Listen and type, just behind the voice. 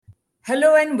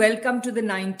Hello and welcome to the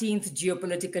 19th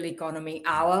Geopolitical Economy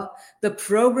Hour, the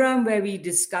program where we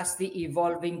discuss the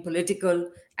evolving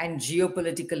political and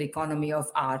geopolitical economy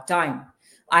of our time.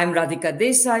 I'm Radhika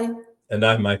Desai. And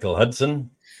I'm Michael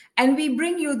Hudson. And we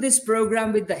bring you this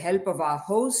program with the help of our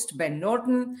host, Ben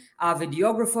Norton, our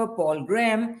videographer, Paul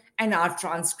Graham, and our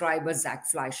transcriber, Zach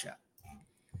Fleischer.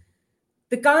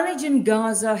 The carnage in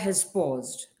Gaza has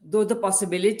paused, though the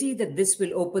possibility that this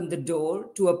will open the door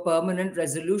to a permanent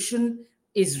resolution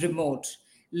is remote.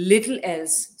 Little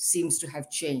else seems to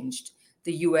have changed.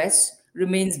 The US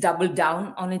remains doubled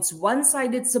down on its one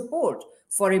sided support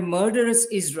for a murderous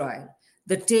Israel,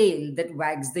 the tail that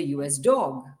wags the US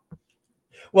dog.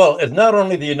 Well, it's not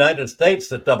only the United States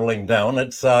that's doubling down;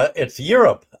 it's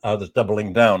Europe that's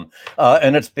doubling down,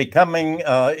 and it's becoming.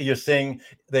 You're seeing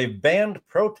they've banned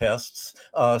protests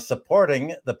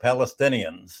supporting the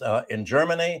Palestinians in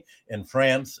Germany, in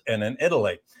France, and in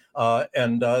Italy,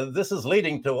 and this is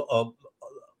leading to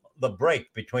the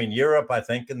break between Europe, I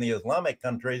think, and the Islamic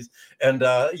countries. And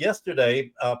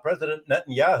yesterday, President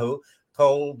Netanyahu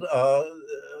called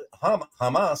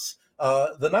Hamas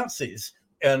the Nazis.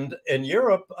 And in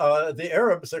Europe, the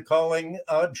Arabs are calling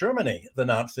Germany the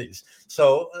Nazis.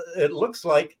 So it looks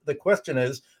like the question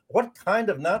is, what kind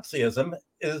of Nazism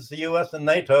is the US and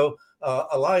NATO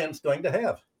alliance going to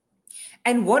have?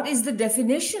 And what is the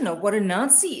definition of what a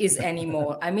Nazi is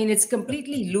anymore? I mean, it's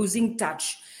completely losing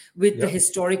touch with the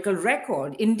historical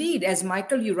record. Indeed, as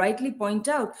Michael, you rightly point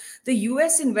out, the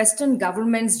US and Western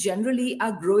governments generally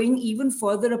are growing even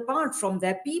further apart from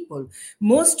their people,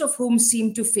 most of whom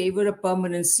seem to favor a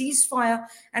permanent ceasefire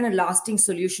and a lasting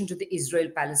solution to the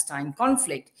Israel-Palestine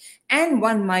conflict. And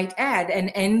one might add an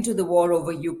end to the war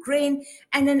over Ukraine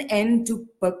and an end to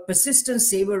persistent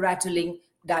saber-rattling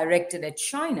directed at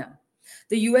China.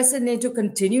 The US and NATO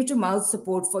continue to mouth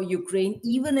support for Ukraine,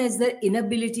 even as their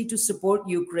inability to support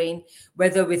Ukraine,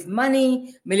 whether with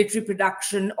money, military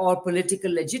production, or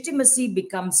political legitimacy,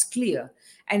 becomes clear.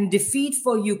 And defeat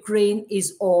for Ukraine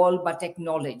is all but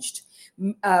acknowledged.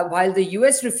 While the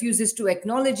US refuses to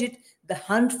acknowledge it, the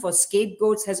hunt for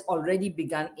scapegoats has already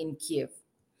begun in Kiev.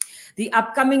 The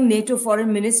upcoming NATO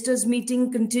foreign ministers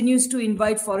meeting continues to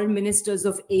invite foreign ministers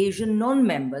of Asian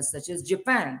non-members, such as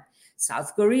Japan,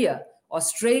 South Korea,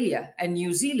 Australia, and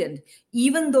New Zealand,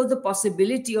 even though the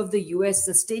possibility of the US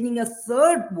sustaining a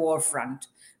third war front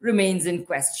remains in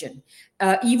question,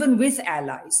 even with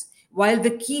allies, while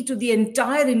the key to the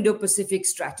entire Indo-Pacific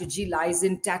strategy lies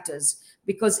in tatters,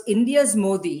 because India's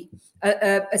Modi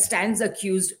stands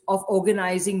accused of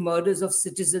organizing murders of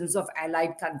citizens of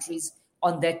allied countries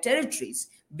on their territories,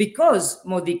 because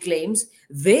Modi claims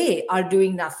they are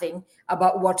doing nothing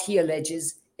about what he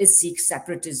alleges is Sikh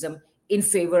separatism in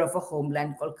favor of a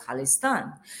homeland called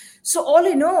Khalistan. So all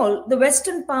in all, the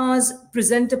Western powers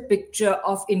present a picture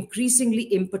of increasingly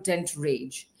impotent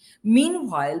rage.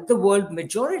 Meanwhile, the world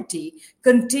majority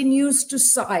continues to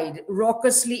side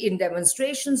raucously in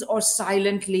demonstrations or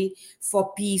silently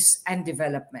for peace and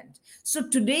development. So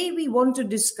today we want to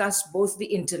discuss both the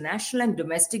international and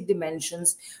domestic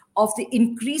dimensions of the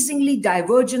increasingly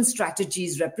divergent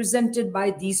strategies represented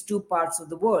by these two parts of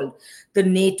the world, the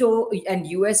NATO and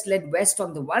US-led West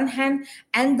on the one hand,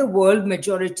 and the world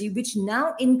majority, which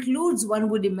now includes, one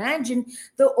would imagine,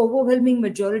 the overwhelming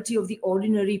majority of the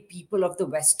ordinary people of the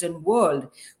Western world,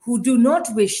 who do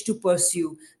not wish to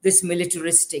pursue this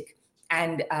militaristic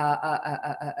and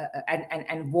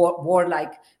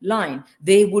warlike line.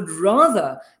 They would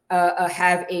rather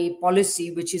have a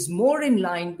policy which is more in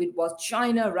line with what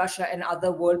China, Russia, and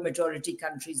other world majority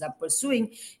countries are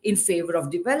pursuing in favor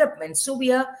of development. So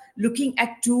we are looking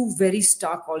at two very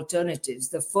stark alternatives.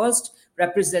 The first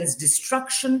represents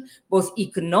destruction, both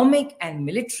economic and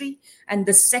military, and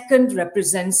the second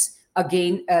represents,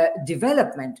 again,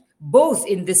 development, both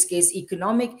in this case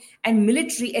economic and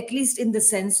military, at least in the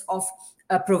sense of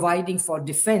providing for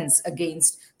defense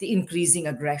against the increasing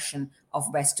aggression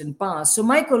of Western powers. So,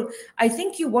 Michael, I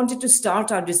think you wanted to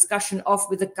start our discussion off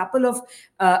with a couple of,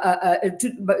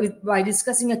 by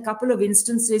discussing a couple of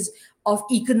instances of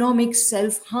economic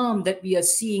self-harm that we are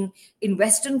seeing in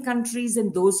Western countries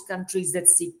and those countries that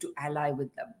seek to ally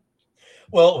with them.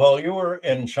 Well, while you were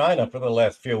in China for the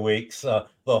last few weeks, the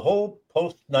whole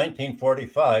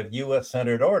post-1945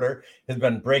 U.S.-centered order has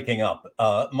been breaking up,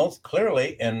 most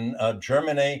clearly in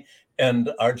Germany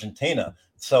and Argentina.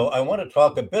 So I want to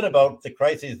talk a bit about the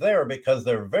crises there because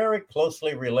they're very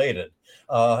closely related.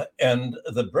 And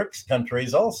the BRICS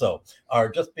countries also are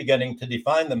just beginning to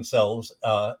define themselves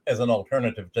as an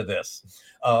alternative to this.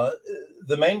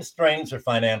 The main strains are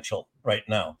financial right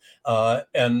now.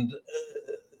 And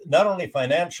not only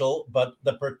financial, but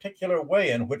the particular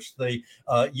way in which the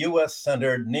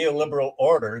U.S.-centered neoliberal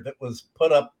order that was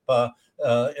put up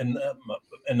in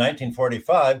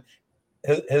 1945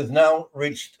 has now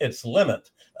reached its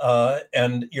limit.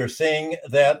 And you're seeing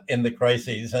that in the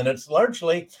crises. And it's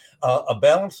largely a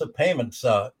balance of payments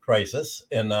crisis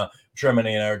in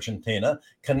Germany and Argentina,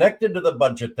 connected to the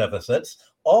budget deficits,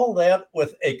 all that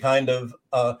with a kind of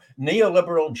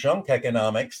neoliberal junk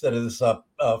economics that is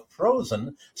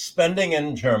frozen spending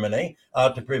in Germany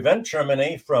to prevent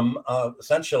Germany from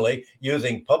essentially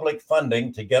using public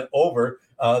funding to get over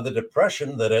the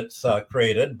depression that it's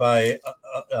created by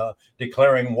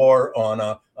declaring war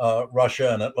on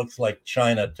Russia, and it looks like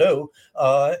China too,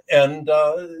 and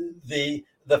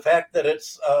the fact that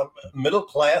its middle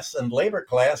class and labor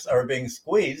class are being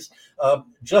squeezed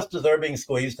just as they're being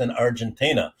squeezed in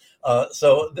Argentina.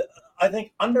 I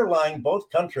think underlying both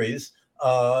countries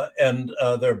and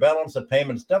their balance of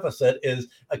payments deficit is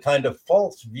a kind of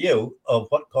false view of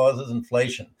what causes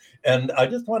inflation. And I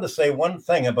just want to say one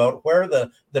thing about where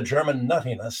the German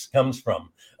nuttiness comes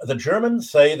from. The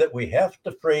Germans say that we have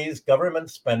to freeze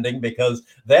government spending because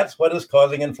that's what is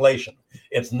causing inflation.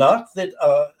 It's not that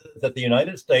that the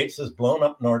United States has blown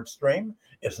up Nord Stream.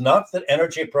 It's not that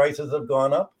energy prices have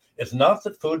gone up. It's not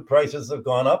that food prices have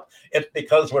gone up. It's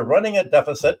because we're running a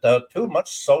deficit, too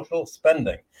much social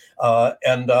spending. The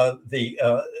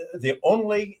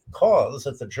only cause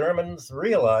that the Germans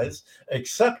realize,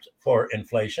 except for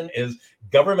inflation, is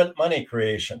government money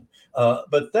creation.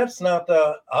 But that's not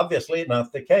obviously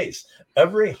not the case.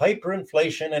 Every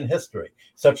hyperinflation in history,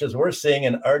 such as we're seeing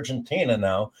in Argentina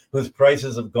now, whose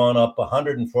prices have gone up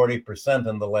 140%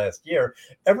 in the last year,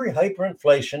 every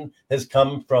hyperinflation has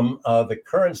come from the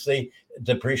currency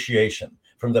depreciation,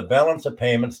 from the balance of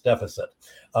payments deficit.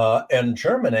 And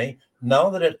Germany, now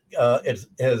that it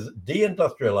is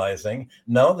deindustrializing,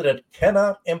 now that it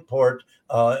cannot import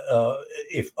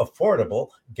if affordable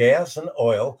gas and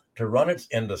oil to run its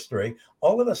industry,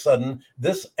 all of a sudden,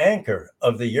 this anchor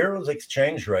of the euro's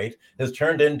exchange rate has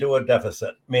turned into a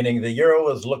deficit, meaning the euro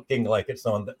is looking like it's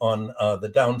on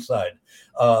the downside.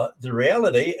 The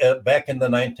reality back in the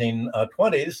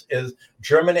 1920s is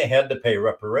Germany had to pay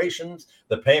reparations.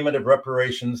 The payment of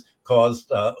reparations caused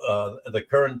the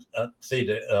currency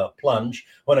to plunge.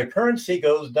 When a currency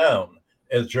goes down,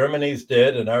 as Germany's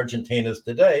did and Argentina's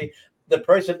today, the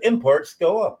price of imports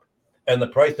go up. And the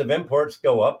price of imports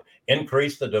go up,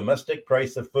 increase the domestic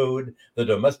price of food, the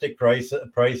domestic price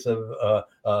of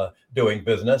doing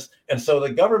business. And so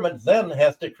the government then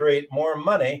has to create more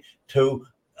money to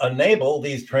enable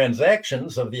these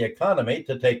transactions of the economy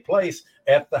to take place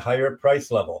at the higher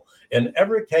price level. In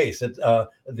every case, the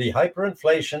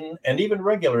hyperinflation and even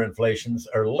regular inflations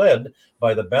are led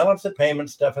by the balance of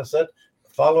payments deficit,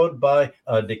 followed by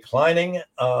a declining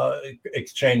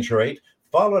exchange rate,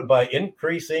 followed by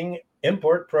increasing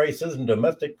import prices and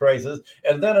domestic prices,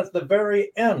 and then at the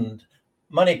very end,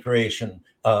 money creation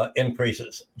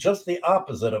increases. Just the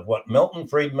opposite of what Milton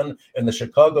Friedman in the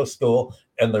Chicago School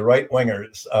and the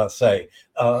right-wingers say.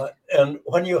 And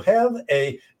when you have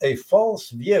a false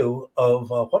view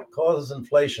of what causes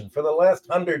inflation for the last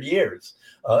 100 years,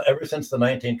 ever since the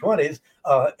 1920s,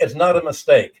 it's not a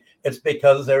mistake. It's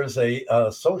because there's a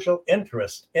social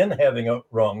interest in having a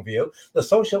wrong view. The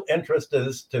social interest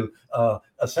is to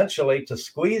essentially to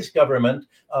squeeze government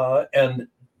and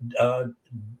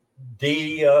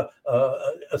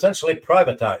essentially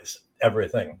privatize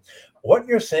everything. What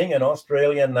you're seeing in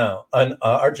Australia now, and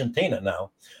Argentina now,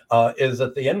 is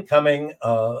that the incoming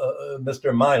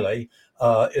Mr. Milei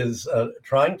is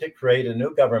trying to create a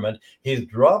new government. He's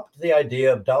dropped the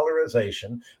idea of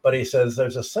dollarization, but he says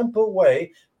there's a simple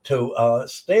way to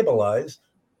stabilize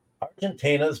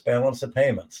Argentina's balance of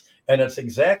payments. And it's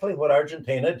exactly what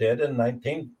Argentina did in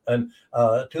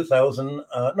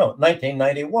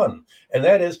 1991. And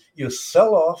that is you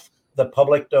sell off the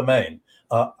public domain.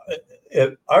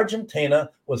 Argentina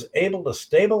was able to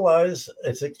stabilize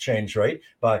its exchange rate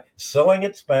by selling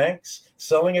its banks,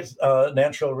 selling its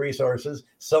natural resources,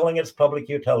 selling its public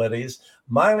utilities.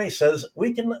 Milei says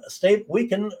we can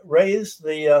raise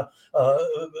the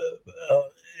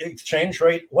exchange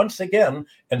rate once again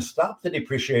and stop the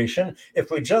depreciation if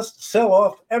we just sell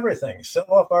off everything, sell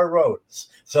off our roads,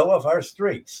 sell off our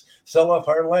streets, sell off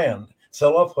our land,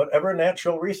 sell off whatever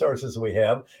natural resources we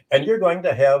have, and you're going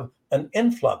to have an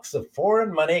influx of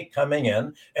foreign money coming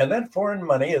in, and that foreign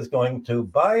money is going to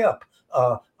buy up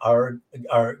our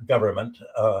government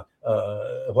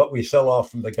what we sell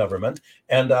off from the government,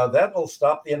 and that will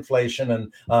stop the inflation.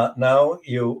 And now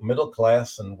you middle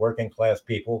class and working class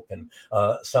people can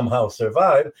somehow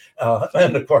survive.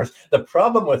 And of course, the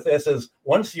problem with this is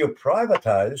once you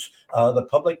privatize the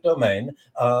public domain,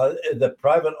 the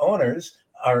private owners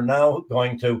are now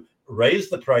going to raise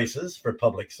the prices for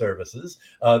public services.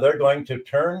 They're going to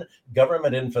turn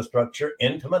government infrastructure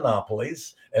into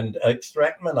monopolies and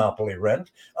extract monopoly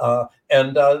rent.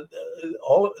 And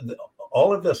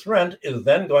all of this rent is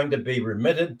then going to be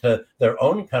remitted to their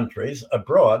own countries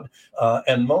abroad.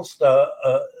 And most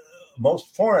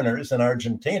foreigners in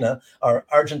Argentina are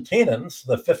Argentinians,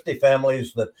 the 50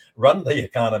 families that run the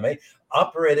economy,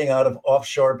 operating out of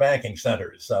offshore banking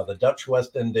centers, the Dutch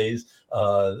West Indies,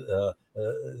 the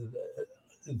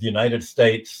United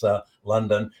States,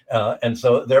 London. And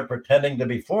so they're pretending to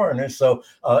be foreigners. So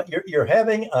you're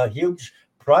having a huge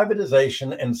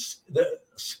privatization and the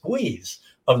squeeze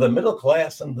of the middle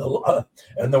class and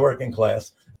the working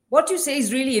class. What you say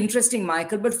is really interesting,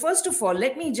 Michael. But first of all,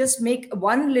 let me just make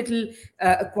one little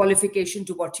qualification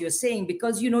to what you're saying,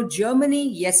 because, Germany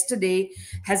yesterday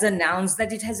has announced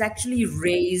that it has actually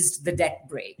raised the debt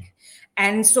brake.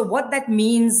 And so what that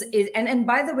means is, and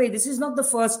by the way, this is not the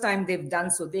first time they've done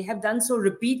so. They have done so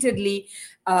repeatedly,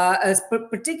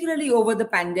 particularly over the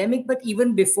pandemic, but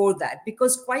even before that,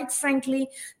 because quite frankly,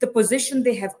 the position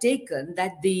they have taken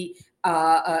that the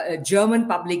German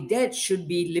public debt should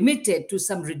be limited to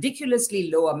some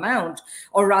ridiculously low amount,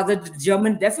 or rather the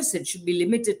German deficit should be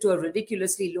limited to a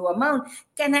ridiculously low amount,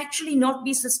 can actually not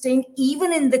be sustained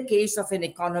even in the case of an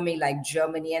economy like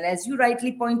Germany. And as you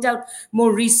rightly point out,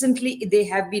 more recently they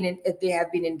have been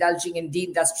indulging in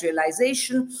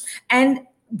deindustrialization. And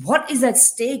what is at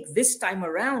stake this time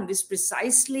around is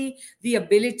precisely the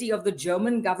ability of the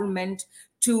German government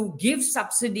to give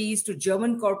subsidies to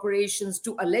German corporations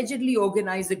to allegedly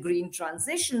organize a green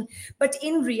transition. But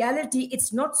in reality,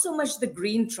 it's not so much the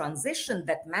green transition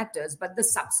that matters, but the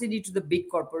subsidy to the big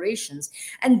corporations.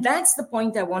 And that's the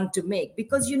point I want to make,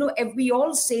 because, if we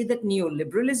all say that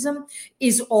neoliberalism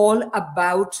is all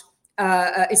about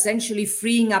essentially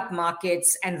freeing up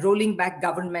markets and rolling back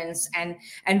governments and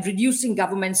reducing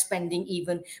government spending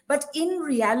even. But in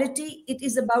reality, it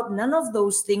is about none of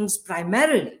those things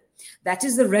primarily. That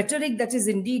is the rhetoric that is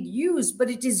indeed used, but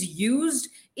it is used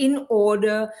in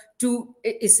order to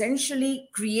essentially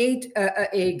create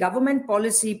a government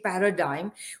policy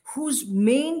paradigm whose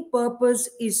main purpose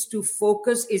is to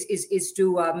focus is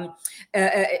to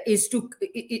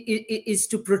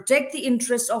protect the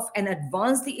interests of and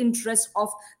advance the interests of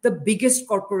the biggest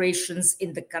corporations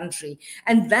in the country.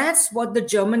 And that's what the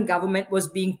German government was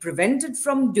being prevented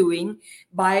from doing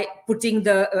by putting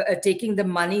taking the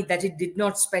money that it did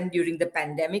not spend during the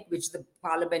pandemic, which the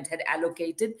parliament had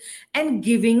allocated, and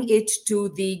giving it to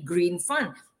the Green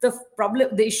Fund. The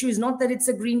issue is not that it's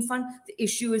a green fund. The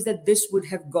issue is that this would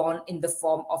have gone in the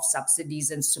form of subsidies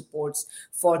and supports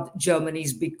for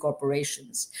Germany's big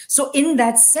corporations. So in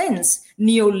that sense,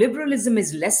 neoliberalism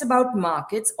is less about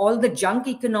markets. All the junk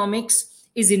economics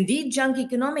is indeed junk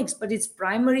economics, but its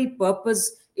primary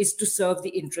purpose is to serve the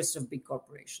interests of big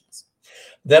corporations.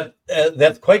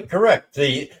 That's quite correct.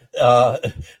 Under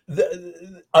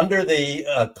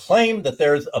the claim that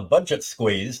there's a budget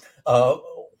squeeze,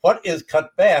 what is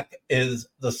cut back is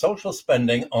the social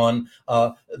spending on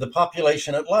the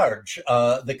population at large,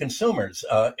 the consumers.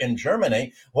 In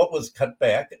Germany, what was cut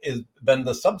back has been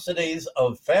the subsidies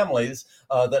of families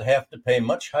that have to pay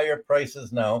much higher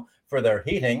prices now for their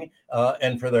heating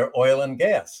and for their oil and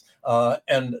gas.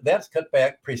 And that's cut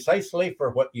back precisely for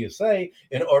what you say,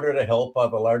 in order to help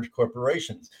the large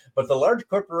corporations. But the large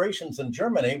corporations in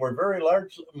Germany were very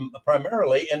large,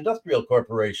 primarily industrial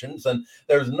corporations. And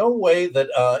there's no way that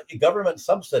government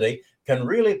subsidy can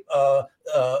really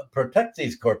protect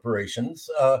these corporations,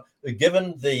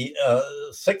 given the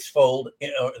sixfold,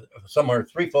 somewhere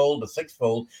threefold to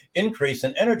sixfold increase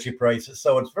in energy prices.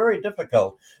 So it's very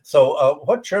difficult. So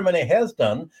what Germany has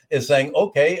done is saying,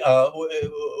 okay,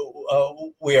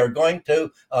 we are going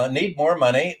to need more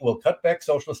money. We'll cut back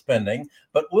social spending,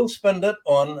 but we'll spend it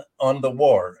on the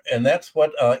war. And that's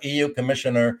what EU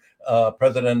Commissioner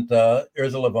President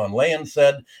Ursula von Leyen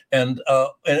said. And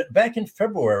back in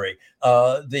February,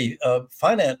 the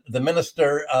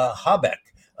minister Habeck,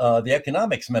 the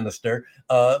economics minister,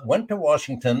 went to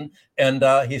Washington, and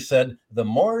he said, "The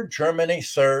more Germany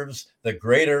serves, the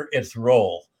greater its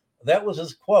role." That was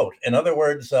his quote. In other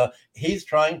words, he's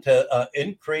trying to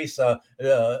increase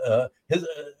his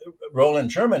role in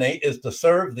Germany is to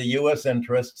serve the U.S.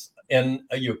 interests in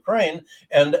Ukraine,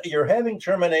 and you're having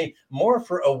Germany more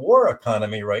for a war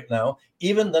economy right now,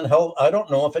 even than hell. I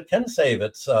don't know if it can save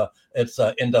its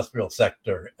industrial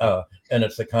sector and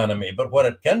its economy, but what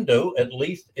it can do at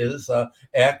least is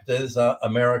act as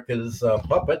America's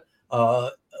puppet.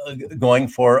 Going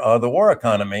for the war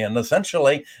economy, and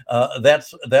essentially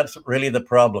that's really the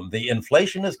problem. The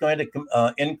inflation is going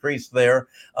to increase there.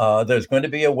 There's going to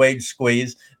be a wage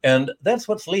squeeze, and that's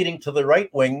what's leading to the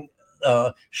right wing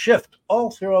shift all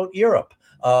throughout Europe.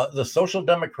 The Social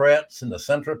Democrats and the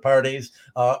center parties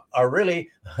are really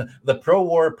the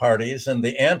pro-war parties and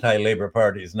the anti-labor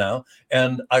parties now.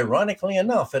 And ironically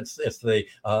enough, it's the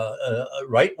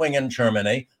right wing in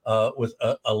Germany with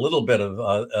a little bit of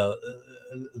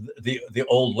the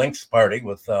old Links party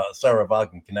with Sarah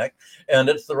Wagenknecht, and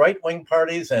it's the right wing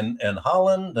parties in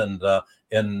Holland and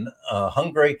in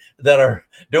Hungary that are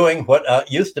doing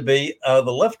what used to be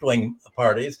the left wing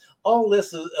parties. All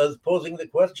this is posing the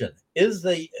question: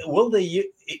 will the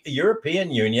European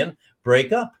Union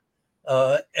break up?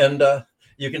 And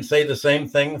you can say the same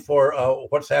thing for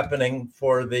what's happening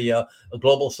for the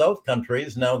global South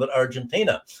countries now that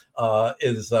Argentina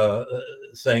is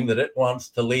saying that it wants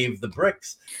to leave the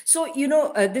BRICS. So,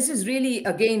 this is really,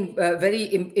 again,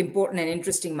 very important and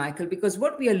interesting, Michael, because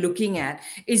what we are looking at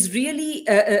is really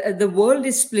the world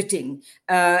is splitting,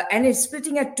 and it's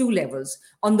splitting at two levels.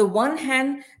 On the one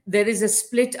hand, there is a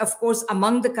split, of course,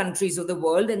 among the countries of the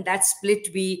world, and that split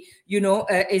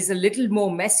is a little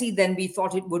more messy than we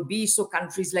thought it would be. So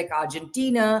countries like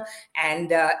Argentina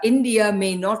and India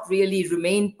may not really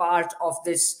remain part of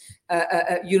this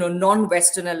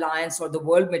non-Western alliance or the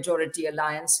world majority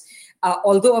alliance.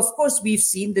 Although, of course, we've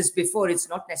seen this before, it's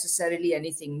not necessarily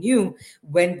anything new.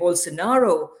 When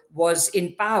Bolsonaro was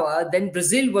in power, then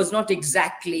Brazil was not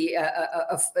exactly,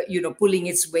 pulling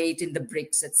its weight in the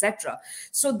BRICS, etc.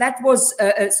 So that was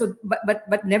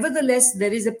but nevertheless,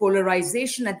 there is a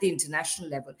polarization at the international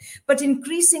level. But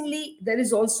increasingly, there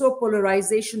is also a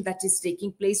polarization that is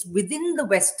taking place within the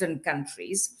Western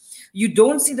countries. You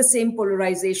don't see the same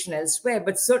polarization elsewhere,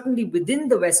 but certainly within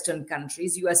the Western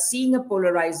countries, you are seeing a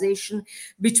polarization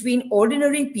between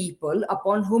ordinary people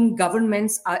upon whom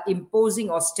governments are imposing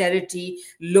austerity,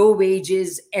 low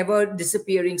wages, ever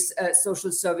disappearing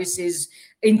social services,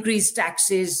 increased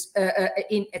taxes,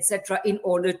 etc., in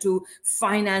order to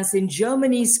finance, in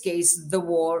Germany's case, the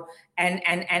war and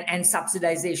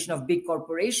subsidization of big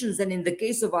corporations. And in the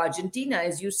case of Argentina,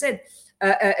 as you said,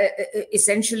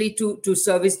 essentially to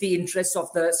service the interests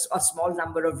of a small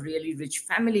number of really rich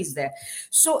families there.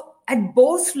 So at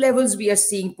both levels, we are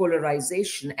seeing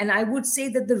polarization. And I would say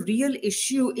that the real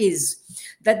issue is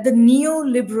that the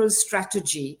neoliberal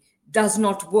strategy does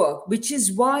not work, which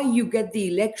is why you get the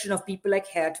election of people like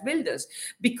Geert Wilders,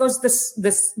 because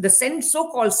the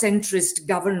so-called centrist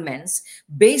governments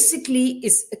basically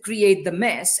create the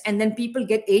mess, and then people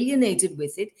get alienated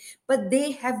with it, but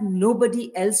they have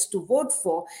nobody else to vote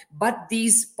for but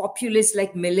these populists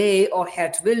like Millet or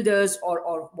Geert Wilders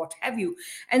or what have you.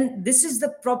 And this is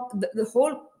the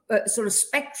whole sort of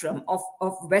spectrum of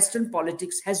Western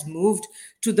politics has moved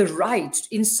to the right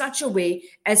in such a way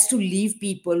as to leave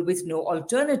people with no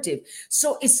alternative.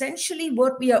 So essentially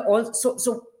what we are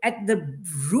so at the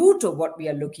root of what we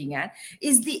are looking at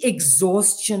is the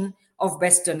exhaustion of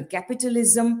Western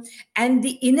capitalism and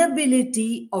the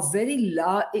inability of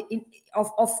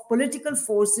of political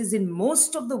forces in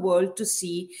most of the world to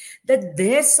see that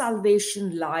their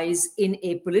salvation lies in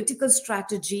a political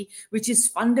strategy which is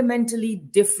fundamentally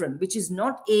different, which is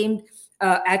not aimed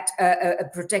at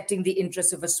protecting the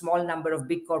interests of a small number of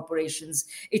big corporations.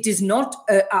 It is not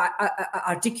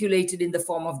articulated in the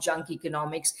form of junk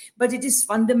economics, but it is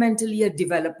fundamentally a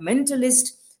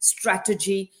developmentalist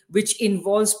strategy which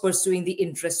involves pursuing the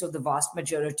interests of the vast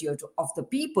majority of the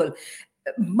people.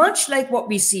 Much like what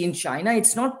we see in China,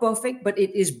 it's not perfect, but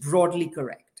it is broadly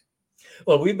correct.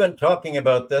 Well, we've been talking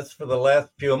about this for the last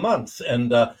few months,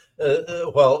 and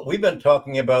we've been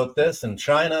talking about this in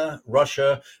China,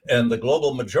 Russia, and the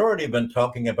global majority have been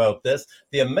talking about this.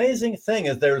 The amazing thing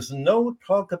is there's no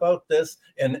talk about this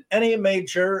in any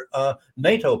major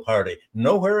NATO party,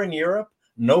 nowhere in Europe,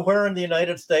 nowhere in the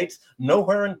United States,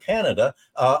 nowhere in Canada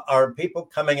are people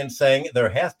coming and saying there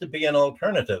has to be an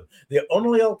alternative. The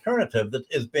only alternative that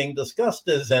is being discussed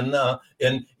is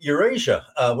in Eurasia,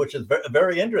 which is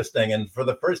very interesting. And for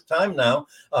the first time now,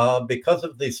 because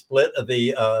of the split of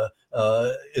the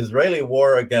Israeli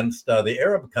war against the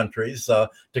Arab countries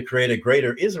to create a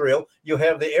greater Israel, you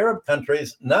have the Arab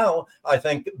countries now, I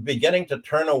think, beginning to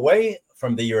turn away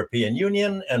from the European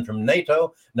Union and from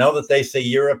NATO, now that they say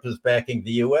Europe is backing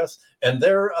the US, and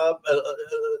they're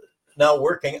now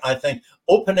working, I think,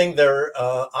 opening their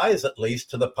eyes at least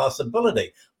to the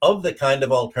possibility of the kind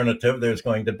of alternative there's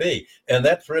going to be. And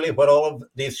that's really what all of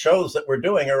these shows that we're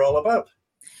doing are all about.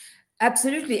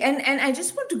 Absolutely, and I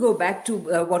just want to go back to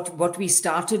what we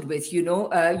started with.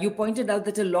 You pointed out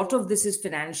that a lot of this is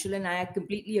financial, and I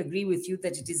completely agree with you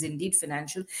that it is indeed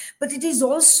financial, but it is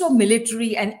also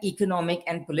military and economic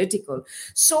and political.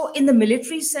 So, in the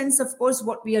military sense, of course,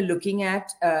 what we are looking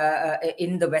at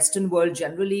in the Western world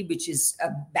generally, which is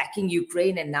backing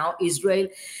Ukraine and now Israel,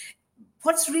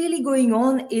 what's really going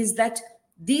on is that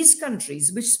these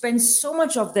countries, which spend so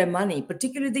much of their money,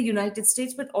 particularly the United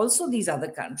States, but also these other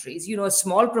countries, a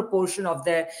small proportion of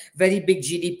their very big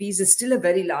GDPs is still a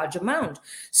very large amount.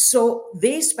 So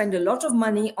they spend a lot of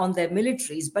money on their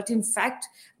militaries. But in fact,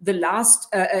 the last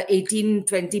 18,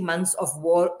 20 months of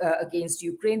war against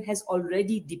Ukraine has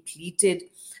already depleted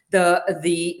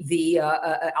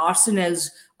the arsenals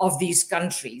of these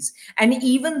countries. And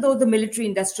even though the military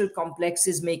industrial complex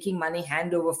is making money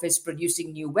hand over fist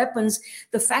producing new weapons,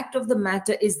 the fact of the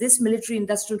matter is this military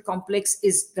industrial complex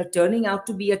is turning out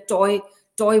to be a toy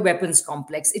weapons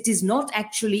complex. It is not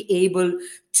actually able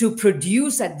to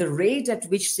produce at the rate at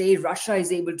which, say, Russia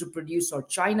is able to produce or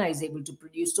China is able to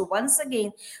produce. So once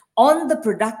again, on the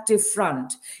productive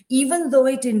front, even though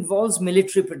it involves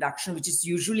military production, which is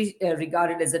usually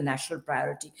regarded as a national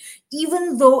priority,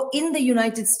 even though in the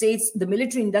United States, the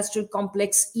military industrial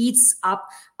complex eats up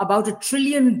about $1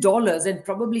 trillion, and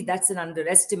probably that's an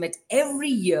underestimate, every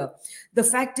year, the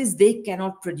fact is they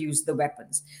cannot produce the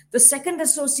weapons. The second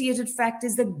associated fact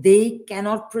is that they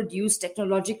cannot produce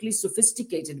technologically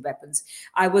sophisticated weapons.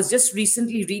 I was just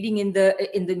recently reading in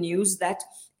the news that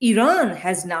Iran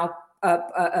has now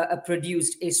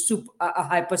produced a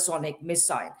hypersonic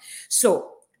missile.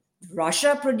 So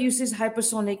Russia produces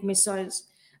hypersonic missiles.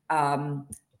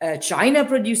 China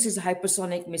produces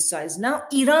hypersonic missiles. Now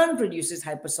Iran produces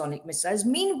hypersonic missiles.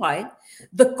 Meanwhile,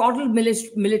 the coddled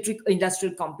military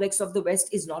industrial complex of the West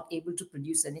is not able to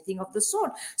produce anything of the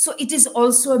sort. So it is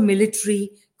also a military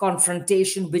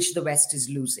confrontation which the West is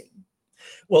losing.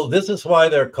 Well, this is why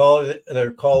there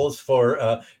are calls for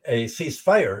a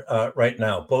ceasefire right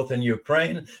now, both in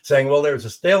Ukraine, saying, well, there's a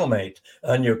stalemate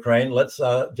in Ukraine. Let's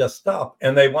just stop.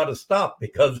 And they want to stop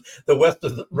because the West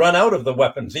has run out of the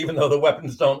weapons, even though the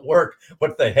weapons don't work.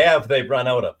 What they have, they've run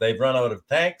out of. They've run out of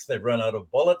tanks. They've run out of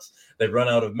bullets. They've run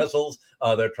out of missiles.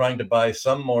 They're trying to buy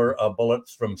some more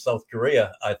bullets from South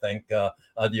Korea, I think the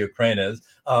Ukraine is.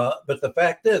 But the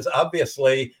fact is,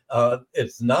 obviously,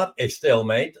 it's not a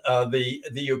stalemate.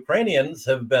 The Ukrainians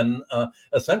have been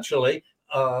essentially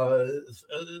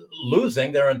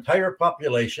losing their entire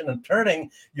population and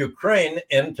turning Ukraine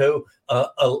into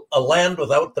a land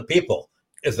without the people,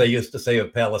 as they used to say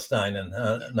of Palestine in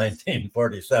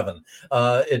 1947.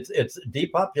 It's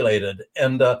depopulated.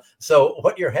 And so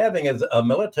what you're having is a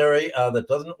military that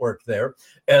doesn't work there.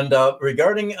 And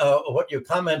regarding what you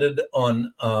commented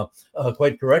on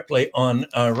quite correctly on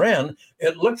Iran,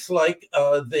 it looks like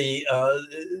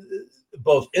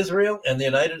both Israel and the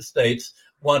United States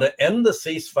want to end the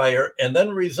ceasefire and then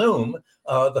resume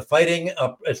the fighting.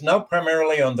 It's now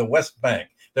primarily on the West Bank.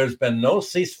 There's been no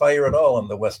ceasefire at all on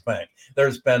the West Bank.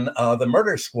 There's been the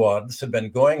murder squads have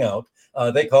been going out.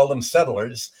 They call them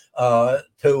settlers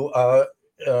to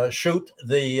shoot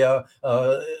the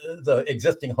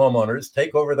existing homeowners,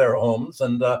 take over their homes,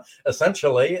 and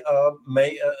essentially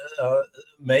make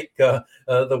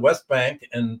the West Bank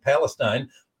and Palestine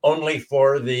only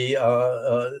for the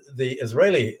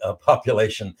Israeli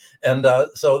population. And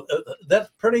so that's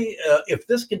pretty, if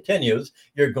this continues,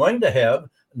 you're going to have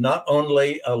not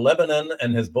only Lebanon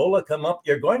and Hezbollah come up,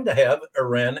 you're going to have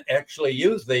Iran actually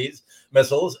use these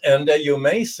missiles. And you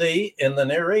may see in the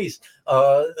Near East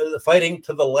fighting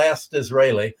to the last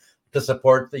Israeli to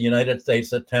support the United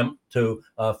States attempt to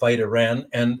fight Iran.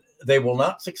 And they will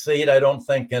not succeed, I don't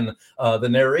think, in the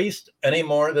Near East any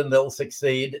more than they'll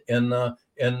succeed in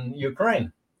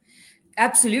Ukraine.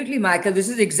 Absolutely, Michael. This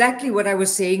is exactly what I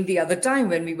was saying the other time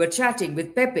when we were chatting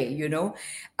with Pepe,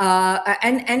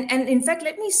 and in fact,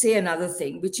 let me say another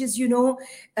thing, which is,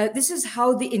 this is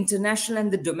how the international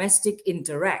and the domestic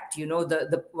interact,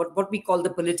 what we call the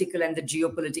political and the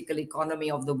geopolitical economy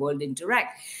of the world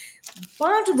interact.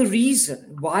 Part of the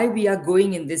reason why we are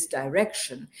going in this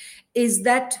direction is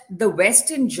that the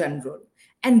West in general,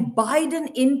 and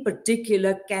Biden in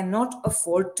particular, cannot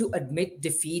afford to admit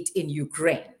defeat in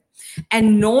Ukraine.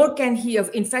 And nor can he have,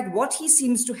 in fact, what he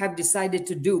seems to have decided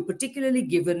to do, particularly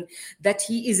given that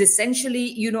he is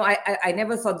essentially, I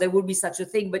never thought there would be such a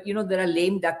thing, but there are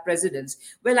lame duck presidents.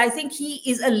 Well, I think he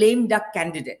is a lame duck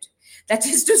candidate. That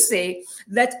is to say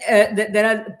that there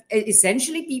are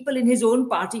essentially people in his own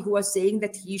party who are saying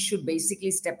that he should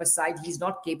basically step aside. He's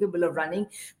not capable of running,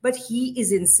 but he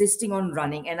is insisting on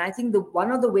running. And I think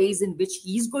one of the ways in which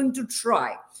he's going to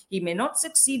try, he may not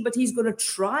succeed, but he's going to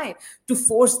try to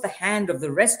force the hand of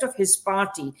the rest of his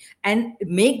party and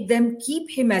make them keep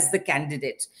him as the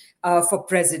candidate for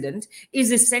president,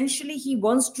 is essentially he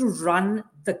wants to run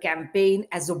the campaign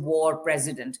as a war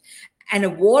president. And a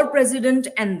war president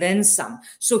and then some.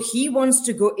 So he wants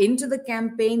to go into the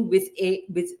campaign with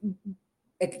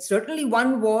certainly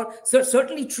one war,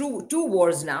 certainly two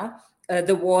wars now.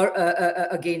 The war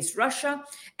against Russia,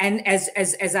 and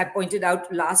as I pointed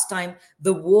out last time,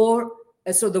 the war.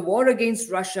 So the war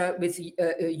against Russia with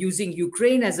using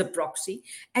Ukraine as a proxy,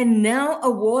 and now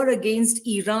a war against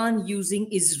Iran using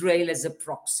Israel as a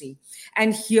proxy.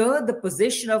 And here the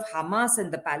position of Hamas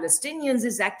and the Palestinians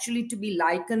is actually to be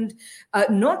likened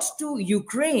not to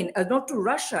Ukraine, not to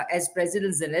Russia, as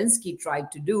President Zelensky tried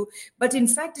to do, but in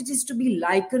fact it is to be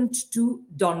likened to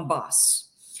Donbass.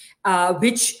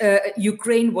 Which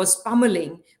Ukraine was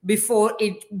pummeling before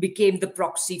it became the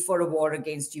proxy for a war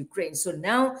against Ukraine. So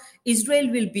now Israel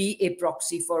will be a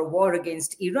proxy for a war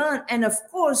against Iran. And of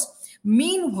course,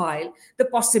 meanwhile, the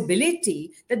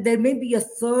possibility that there may be a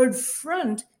third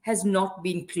front has not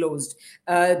been closed.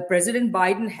 President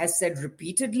Biden has said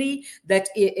repeatedly that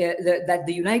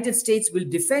the United States will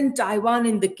defend Taiwan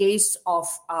in the case of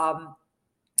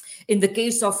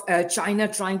China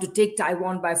trying to take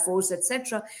Taiwan by force,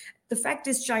 etc. The fact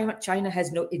is China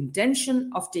has no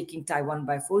intention of taking Taiwan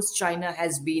by force. China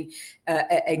has been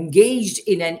engaged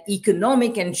in an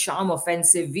economic and charm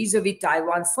offensive vis-a-vis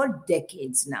Taiwan for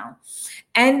decades now.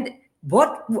 And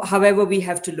what, however, we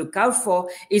have to look out for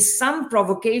is some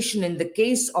provocation in the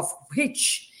case of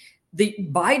which the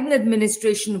Biden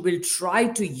administration will try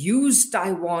to use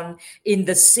Taiwan in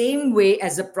the same way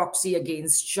as a proxy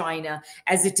against China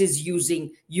as it is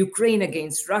using Ukraine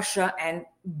against Russia, and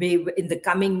may, in the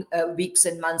coming weeks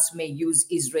and months, may use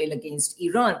Israel against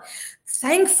Iran.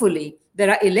 Thankfully, there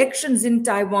are elections in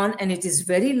Taiwan, and it is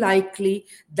very likely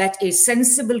that a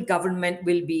sensible government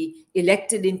will be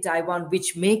elected in Taiwan,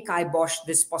 which may kibosh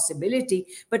this possibility.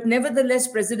 But nevertheless,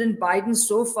 President Biden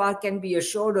so far can be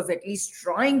assured of at least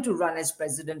trying to run as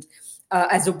president,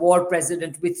 as a war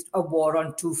president, with a war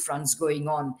on two fronts going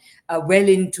on well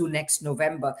into next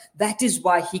November. That is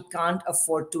why he can't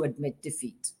afford to admit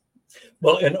defeat.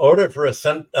 Well, in order for a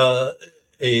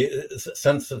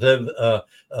sensitive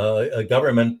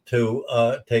government to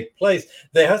take place,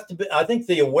 there has to be, I think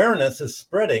the awareness is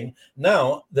spreading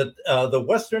now that the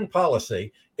Western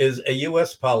policy is a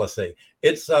U.S. policy.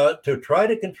 It's to try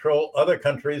to control other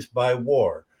countries by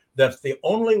war. That's the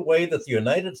only way that the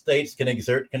United States can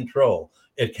exert control.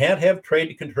 It can't have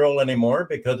trade control anymore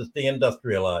because it's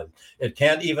deindustrialized. It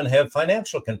can't even have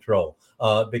financial control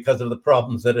because of the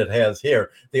problems that it has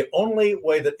here. The only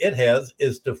way that it has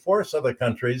is to force other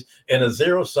countries in a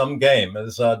zero-sum game,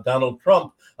 as Donald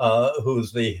Trump,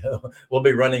 who's will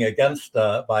be running against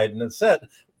Biden, has said.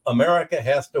 America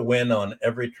has to win on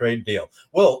every trade deal.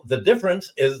 Well, the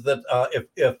difference is that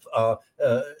if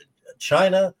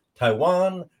China,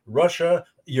 Taiwan, Russia,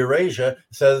 Eurasia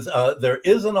says there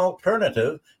is an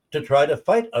alternative to try to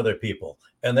fight other people,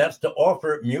 and that's to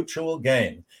offer mutual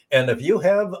gain. And if you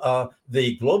have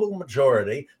the global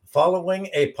majority following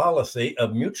a policy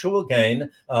of mutual gain,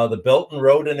 the Belt and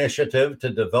Road Initiative to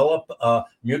develop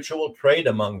mutual trade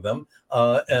among them,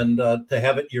 and to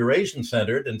have it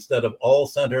Eurasian-centered instead of all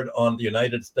centered on the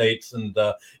United States and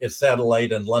its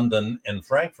satellite in London and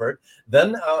Frankfurt,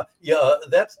 then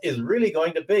that is really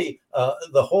going to be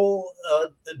the whole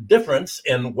difference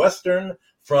in Western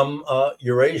from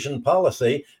Eurasian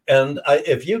policy. And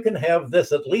if you can have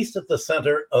this at least at the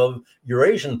center of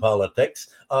Eurasian politics,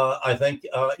 I think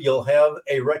you'll have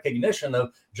a recognition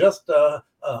of just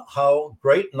how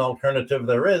great an alternative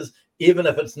there is, even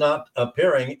if it's not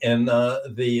appearing in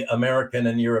the American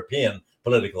and European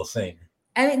political scene.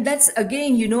 I mean, that's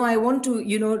again, I want to,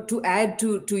 to add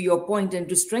to your point and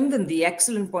to strengthen the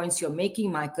excellent points you're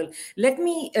making, Michael. Let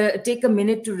me take a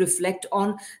minute to reflect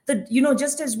on the,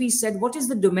 just as we said, what is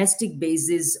the domestic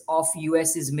basis of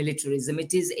US's militarism?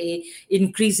 It is a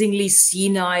increasingly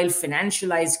senile,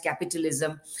 financialized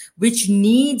capitalism, which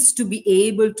needs to be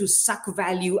able to suck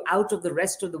value out of the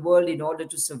rest of the world in order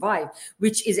to survive,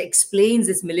 which explains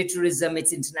its militarism,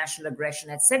 its international aggression,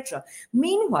 etc.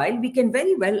 Meanwhile, we can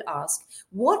very well ask,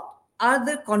 what are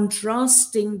the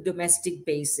contrasting domestic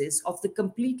bases of the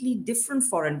completely different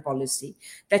foreign policy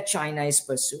that China is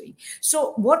pursuing.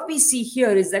 So what we see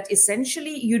here is that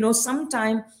essentially,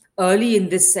 sometime early in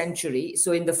this century,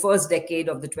 so in the first decade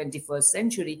of the 21st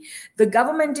century, the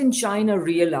government in China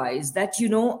realized that,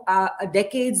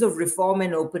 decades of reform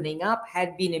and opening up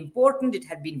had been important. It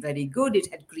had been very good.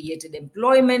 It had created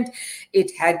employment.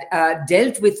 It had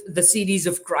dealt with the series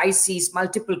of crises,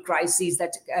 multiple crises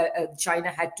that China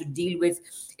had to deal with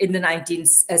in the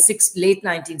late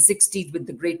 1960s with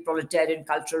the great proletarian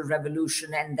cultural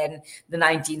revolution and then the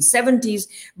 1970s.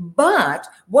 But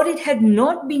what it had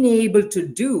not been able to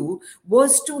do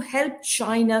was to help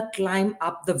China climb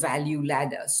up the value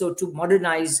ladder. So to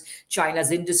modernize China's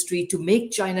industry, to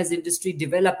make China's industry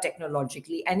develop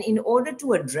technologically. And in order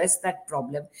to address that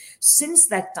problem, since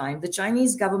that time, the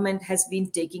Chinese government has been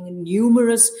taking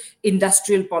numerous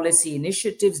industrial policy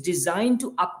initiatives designed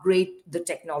to upgrade the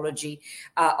technology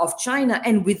of China.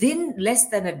 And within less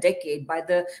than a decade, by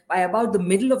about the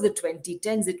middle of the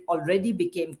 2010s, it already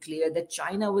became clear that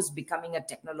China was becoming a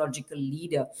technological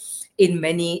leader in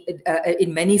many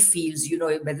fields,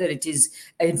 whether it is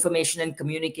information and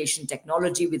communication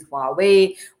technology with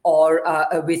Huawei, or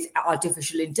with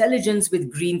artificial intelligence,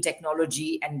 with green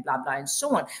technology, and blah blah and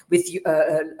so on, with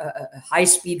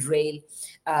high-speed rail.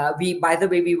 We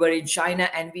were in China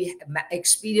and we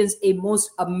experienced a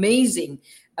most amazing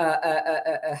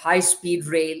high-speed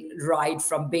rail ride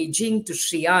from Beijing to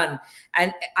Xi'an.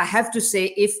 And I have to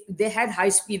say, if they had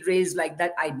high-speed rails like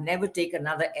that, I'd never take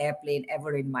another airplane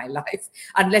ever in my life,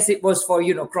 unless it was for,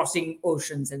 crossing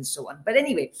oceans and so on. But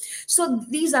anyway, so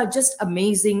these are just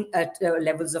amazing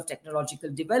levels of technological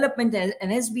development.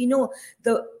 And as we know,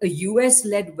 the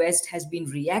US-led West has been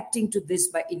reacting to this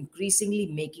by increasingly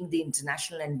making the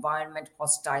international environment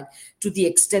hostile to the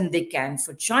extent they can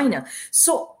for China.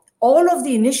 So all of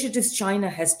the initiatives China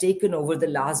has taken over the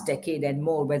last decade and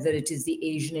more, whether it is the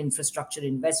Asian Infrastructure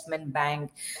Investment Bank,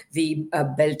 the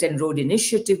Belt and Road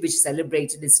Initiative, which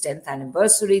celebrated its 10th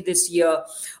anniversary this year,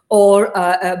 or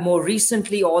more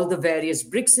recently, all the various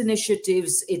BRICS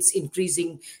initiatives, its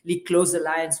increasingly close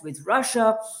alliance with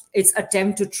Russia, its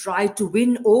attempt to try to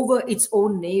win over its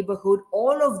own neighborhood,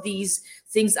 all of these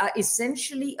things are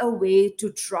essentially a way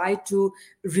to try to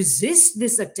resist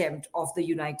this attempt of the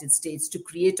United States to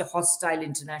create a hostile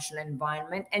international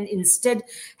environment and instead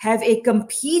have a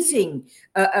competing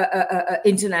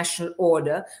international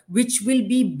order, which will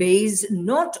be based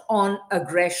not on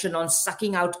aggression, on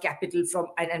sucking out capital from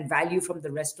and value from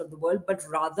the rest of the world, but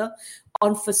rather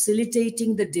on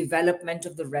facilitating the development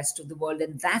of the rest of the world.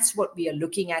 And that's what we are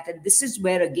looking at. And this is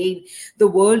where, again, the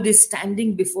world is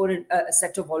standing before a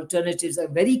set of alternatives, a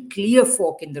very clear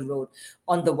fork in the road.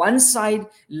 On the one side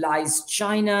lies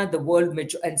China, the world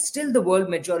and still the world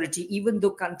majority, even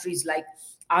though countries like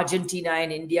Argentina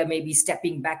and India may be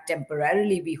stepping back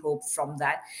temporarily, we hope, from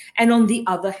that. And on the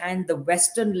other hand, the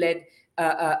Western-led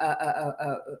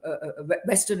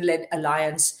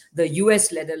alliance, the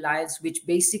US-led alliance, which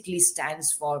basically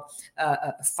stands for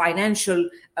financial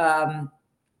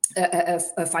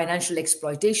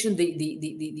exploitation,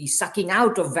 the sucking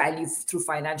out of value through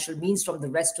financial means from the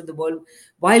rest of the world,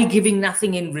 while giving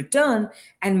nothing in return,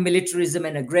 and militarism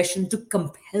and aggression to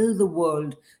compel the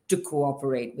world to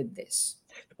cooperate with this.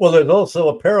 Well, there's also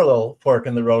a parallel fork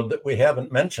in the road that we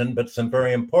haven't mentioned, but some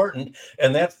very important,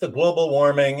 and that's the global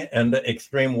warming and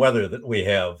extreme weather that we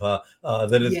have.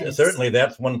 That is Yes. Certainly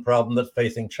that's one problem that's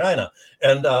facing China.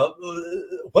 And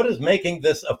what is making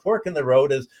this a fork in the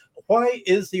road is, why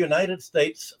is the United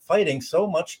States fighting so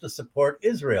much to support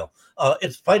Israel?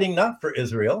 It's fighting not for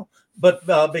Israel, but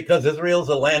because Israel's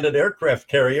a landed aircraft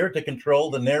carrier to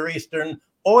control the Near Eastern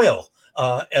oil.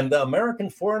 And the American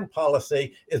foreign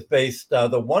policy is based,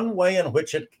 the one way in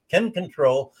which it can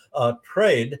control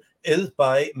trade is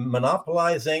by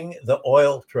monopolizing the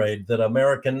oil trade that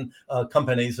American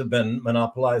companies have been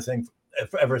monopolizing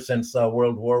ever since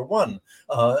World War I,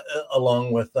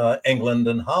 along with England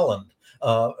and Holland.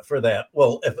 For that.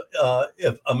 Well,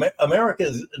 if America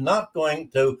is not going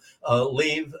to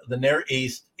leave the Near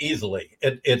East easily,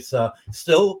 it's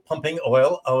still pumping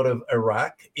oil out of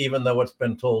Iraq, even though it's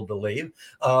been told to leave.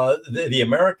 The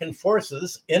American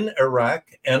forces in Iraq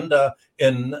and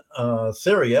in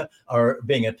Syria are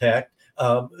being attacked.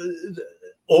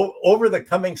 Over the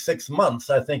coming 6 months,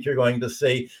 I think you're going to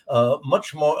see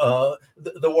much more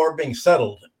the war being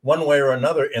settled one way or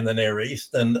another in the Near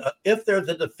East. And if there's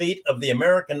a defeat of the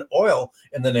American oil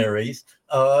in the Near East,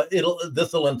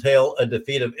 this will entail a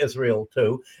defeat of Israel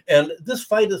too. And this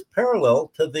fight is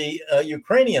parallel to the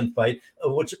Ukrainian fight,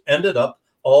 which ended up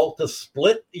all to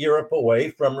split Europe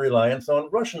away from reliance on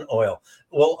Russian oil.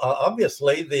 Well,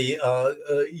 obviously,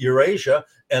 the Eurasia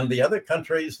and the other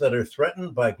countries that are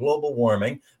threatened by global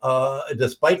warming,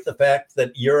 despite the fact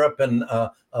that Europe and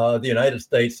the United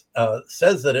States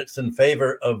says that it's in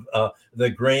favor of the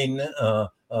green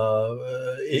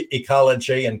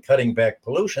ecology and cutting back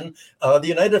pollution, the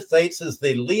United States is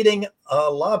the leading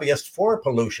lobbyist for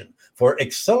pollution, for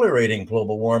accelerating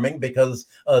global warming, because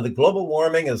the global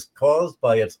warming is caused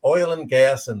by its oil and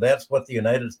gas, and that's what the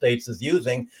United States is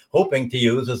using, hoping to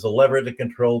use as a lever to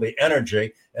control the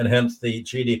energy and hence the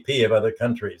GDP of other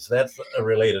countries. That's a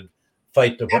related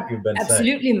fight to what you've been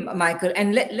Absolutely, saying. Michael.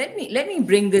 And let me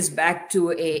bring this back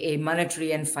to a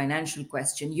monetary and financial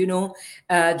question.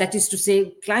 That is to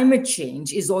say, climate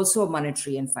change is also a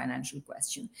monetary and financial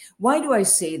question. Why do I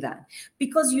say that?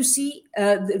 Because you see,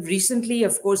 recently,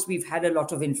 of course, we've had a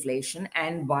lot of inflation.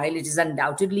 And while it is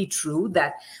undoubtedly true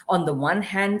that on the one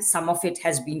hand, some of it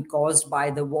has been caused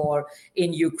by the war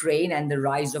in Ukraine and the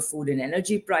rise of food and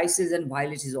energy prices, and while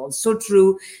it is also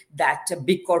true that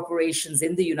big corporations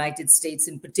in the United States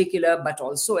in particular, but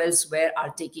also elsewhere,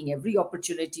 are taking every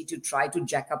opportunity to try to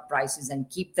jack up prices and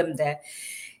keep them there.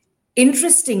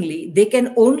 Interestingly, they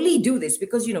can only do this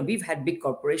because, we've had big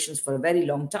corporations for a very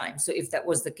long time. So if that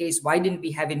was the case, why didn't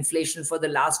we have inflation for the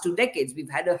last 2 decades? We've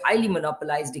had a highly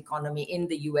monopolized economy in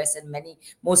the US and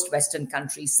most Western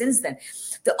countries since then.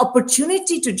 The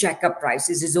opportunity to jack up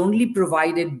prices is only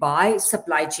provided by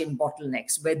supply chain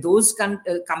bottlenecks, where those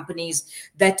companies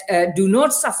that do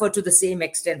not suffer to the same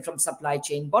extent from supply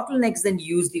chain bottlenecks then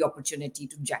use the opportunity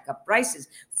to jack up prices.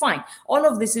 Fine. All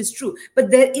of this is true.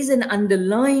 But there is an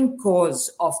underlying cause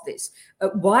of this.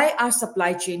 Why are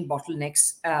supply chain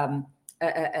bottlenecks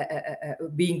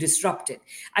being disrupted?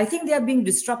 I think they are being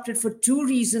disrupted for 2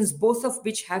 reasons, both of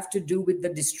which have to do with the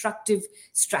destructive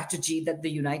strategy that the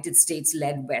United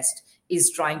States-led West is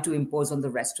trying to impose on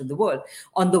the rest of the world.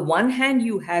 On the one hand,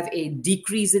 you have a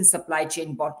decrease in supply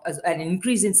chain, an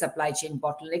increase in supply chain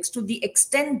bottlenecks to the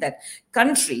extent that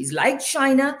countries like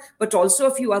China, but also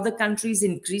a few other countries,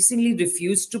 increasingly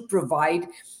refuse to provide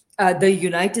the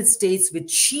United States with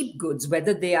cheap goods,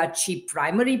 whether they are cheap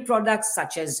primary products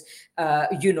such as,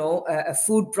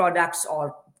 food products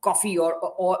or coffee or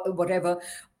whatever,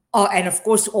 and of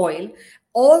course oil,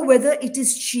 or whether it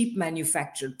is cheap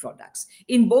manufactured products.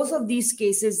 In both of these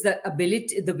cases,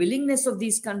 the willingness of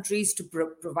these countries to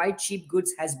provide cheap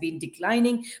goods has been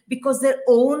declining because their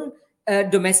own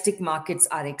domestic markets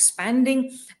are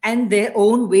expanding and their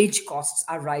own wage costs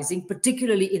are rising,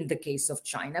 particularly in the case of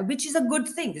China, which is a good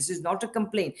thing. This is not a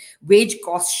complaint. Wage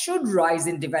costs should rise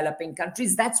in developing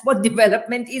countries. That's what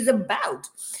development is about.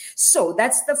 So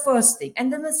that's the first thing.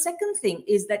 And then the second thing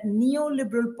is that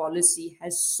neoliberal policy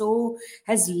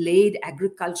has laid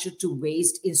agriculture to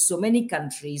waste in so many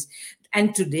countries.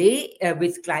 And today,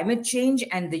 with climate change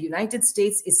and the United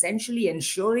States essentially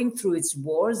ensuring through its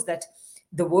wars that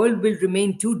the world will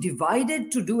remain too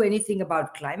divided to do anything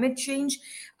about climate change,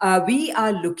 we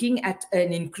are looking at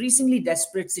an increasingly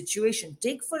desperate situation.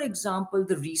 Take, for example,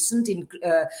 the recent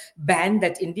ban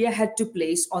that India had to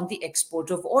place on the export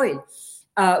of oil.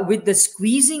 With the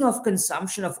squeezing of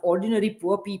consumption of ordinary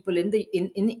poor people in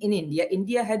India,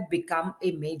 India had become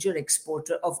a major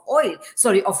exporter of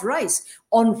rice,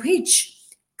 on which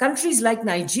countries like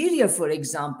Nigeria, for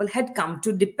example, had come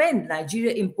to depend.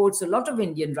 Nigeria imports a lot of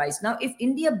Indian rice. Now, if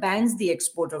India bans the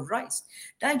export of rice,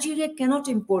 Nigeria cannot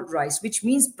import rice, which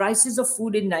means prices of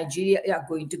food in Nigeria are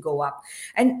going to go up.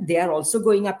 And they are also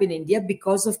going up in India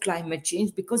because of climate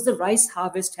change, because the rice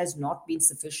harvest has not been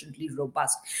sufficiently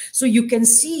robust. So you can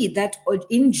see that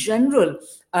in general,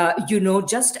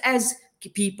 just as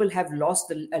people have left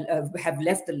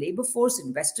the labor force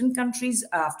in Western countries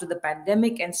after the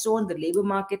pandemic and so on, the labor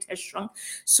market has shrunk.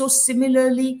 So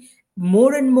similarly,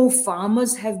 more and more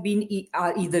farmers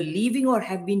are either leaving or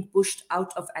have been pushed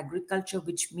out of agriculture,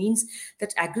 which means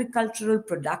that agricultural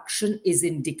production is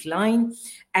in decline.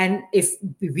 And if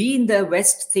we in the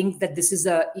West think that this is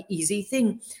an easy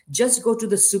thing, just go to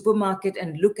the supermarket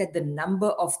and look at the number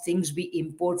of things we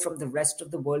import from the rest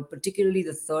of the world, particularly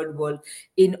the third world,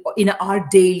 in our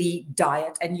daily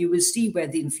diet, and you will see where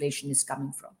the inflation is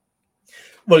coming from.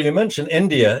 Well, you mentioned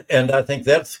India, and I think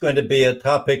that's going to be a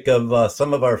topic of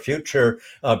some of our future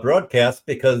broadcasts,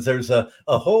 because there's a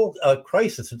whole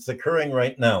crisis that's occurring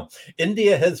right now.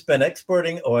 India has been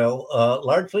exporting oil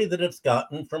largely that it's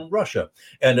gotten from Russia,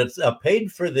 and it's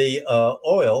paid for the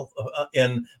oil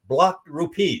in blocked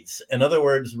rupees. In other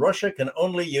words, Russia can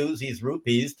only use these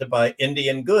rupees to buy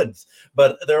Indian goods,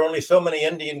 but there are only so many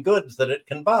Indian goods that it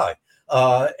can buy.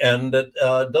 And it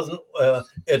doesn't,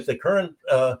 at the current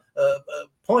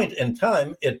point in time,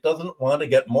 it doesn't want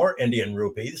to get more Indian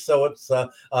rupees. So it's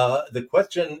the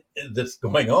question that's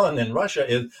going on in Russia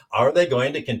is, are they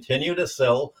going to continue to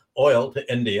sell oil to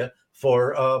India for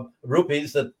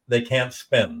rupees that they can't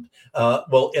spend?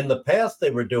 Well, in the past,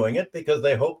 they were doing it because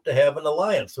they hoped to have an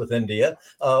alliance with India.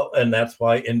 And that's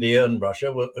why India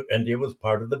was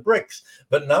part of the BRICS.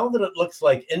 But now that it looks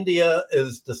like India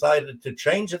has decided to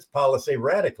change its policy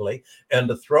radically and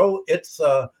to throw its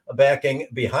backing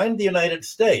behind the United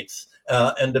States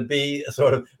and to be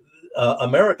sort of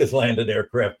America's landed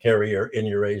aircraft carrier in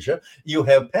Eurasia, you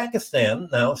have Pakistan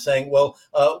now saying, well,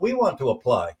 we want to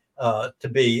apply to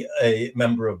be a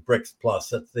member of BRICS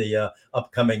Plus at the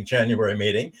upcoming January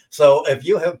meeting. So if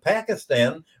you have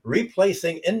Pakistan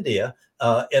replacing India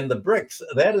in the BRICS,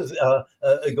 that is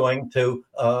going to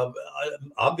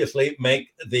obviously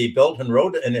make the Belt and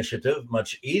Road Initiative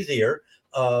much easier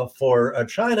for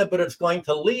China, but it's going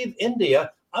to leave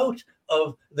India out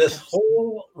of this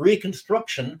whole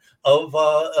reconstruction of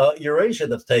Eurasia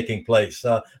that's taking place.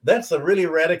 That's a really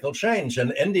radical change,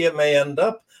 and India may end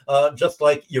up just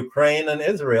like Ukraine and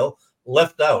Israel,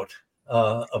 left out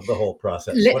of the whole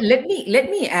process. Let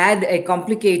me add a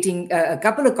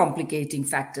couple of complicating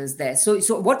factors there.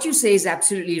 So what you say is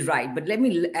absolutely right, but let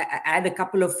me add a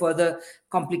couple of further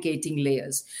complicating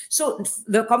layers. So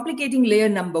the complicating layer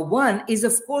number one is,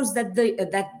 of course, that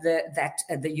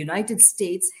the United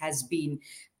States has been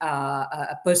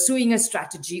pursuing a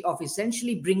strategy of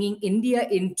essentially bringing India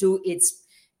into its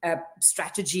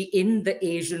strategy in the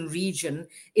Asian region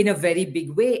in a very big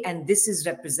way. And this is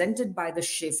represented by the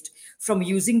shift from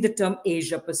using the term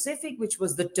Asia Pacific, which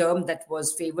was the term that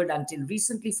was favored until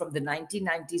recently, from the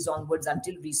 1990s onwards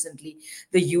until recently.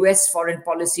 The US foreign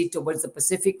policy towards the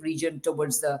Pacific region,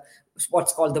 towards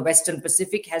what's called the Western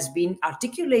Pacific, has been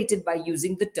articulated by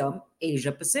using the term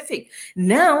Asia Pacific.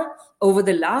 Now, over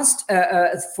the last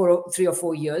 3 or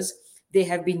 4 years, they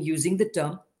have been using the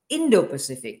term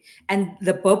Indo-Pacific. And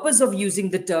the purpose of using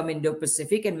the term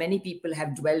Indo-Pacific, and many people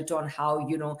have dwelt on how,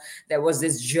 there was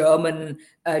this German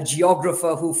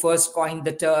geographer who first coined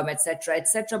the term, etc.,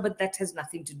 but that has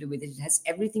nothing to do with it. It has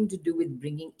everything to do with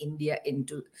bringing India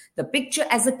into the picture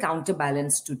as a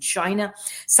counterbalance to China,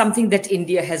 something that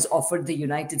India has offered the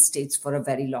United States for a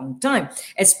very long time,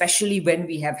 especially when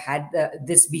we have had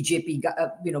this BJP,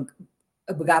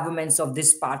 governments of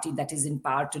this party that is in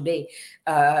power today.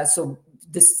 So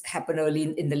this happened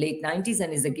early in the late 90s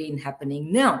and is again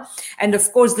happening now. And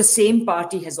of course, the same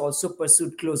party has also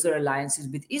pursued closer alliances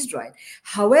with Israel.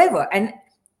 However, and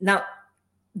now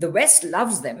the West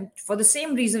loves them for the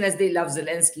same reason as they love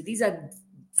Zelensky. These are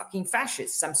fucking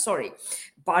fascists. I'm sorry.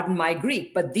 Pardon my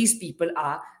Greek, but these people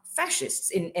are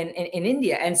fascists in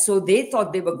India. And so they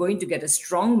thought they were going to get a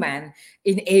strong man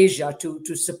in Asia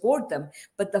to support them.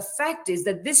 But the fact is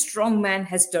that this strong man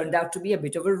has turned out to be a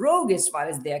bit of a rogue as far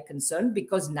as they are concerned,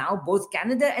 because now both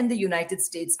Canada and the United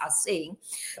States are saying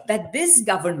that this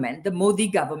government, the Modi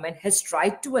government, has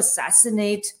tried to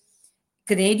assassinate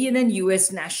Canadian and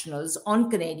US nationals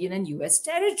on Canadian and US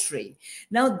territory.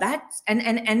 Now that,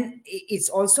 and it's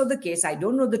also the case, I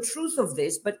don't know the truth of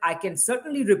this, but I can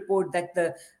certainly report that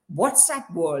the WhatsApp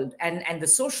world and the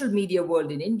social media world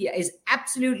in India is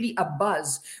absolutely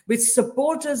abuzz with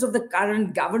supporters of the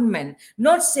current government,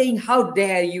 not saying, how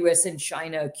dare US and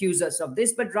China accuse us of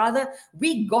this, but rather,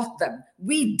 we got them,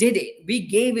 we did it, we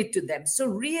gave it to them. So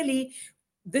really,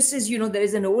 this is, there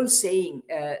is an old saying,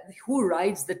 who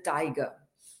rides the tiger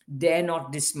dare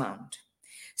not dismount.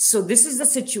 So this is the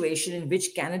situation in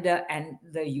which Canada and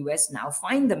the US now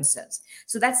find themselves.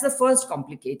 So that's the first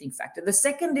complicating factor. The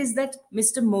second is that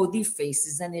Mr. Modi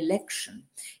faces an election.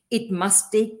 It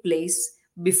must take place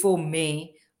before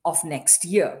May of next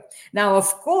year. Now,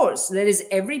 of course, there is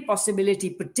every possibility,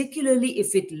 particularly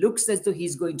if it looks as though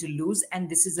he's going to lose, and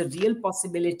this is a real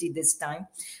possibility this time,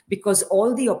 because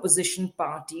all the opposition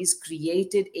parties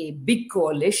created a big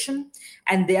coalition,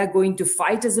 and they are going to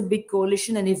fight as a big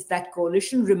coalition. And if that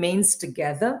coalition remains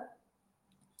together,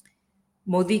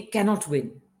 Modi cannot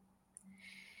win.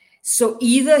 So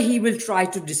either he will try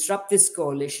to disrupt this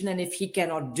coalition, and if he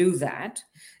cannot do that,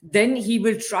 then he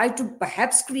will try to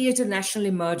perhaps create a national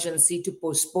emergency to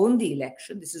postpone the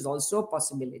election. This is also a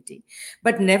possibility.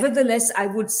 But nevertheless, I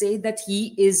would say that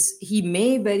we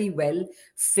may very well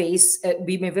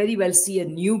see a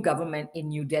new government in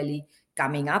New Delhi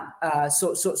coming up.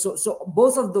 So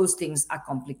both of those things are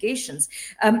complications.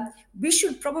 We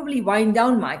should probably wind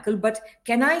down, Michael, but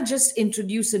can I just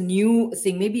introduce a new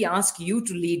thing, maybe ask you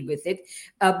to lead with it?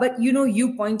 But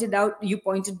you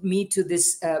pointed me to this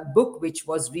book, which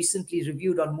was recently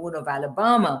reviewed on Moon of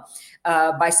Alabama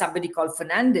by somebody called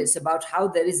Fernandez, about how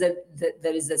there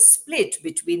is a split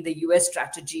between the US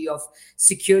strategy of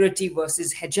security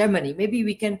versus hegemony. Maybe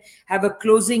we can have a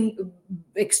closing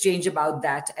exchange about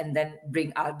that and then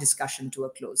bring our discussion to a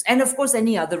close. And of course,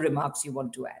 any other remarks you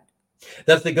want to add.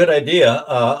 That's a good idea.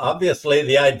 Obviously,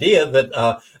 the idea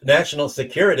that national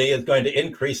security is going to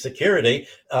increase security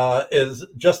is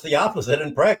just the opposite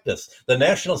in practice. The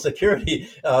national security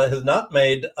has not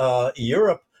made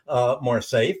Europe more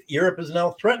safe. Europe is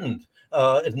now threatened.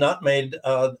 It's not made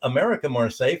America more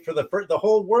safe. The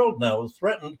whole world now is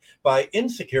threatened by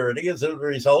insecurity as a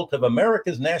result of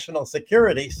America's national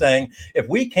security saying, if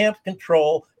we can't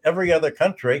control every other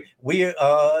country, we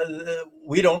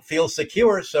don't feel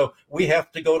secure, so we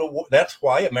have to go to war. That's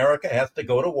why America has to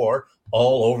go to war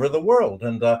all over the world.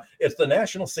 And it's the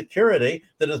national security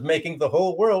that is making the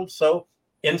whole world so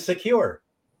insecure.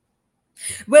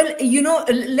 Well,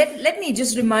 let me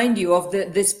just remind you of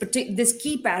this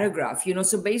key paragraph.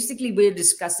 So basically, we're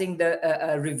discussing the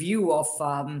review of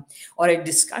or a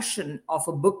discussion of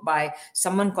a book by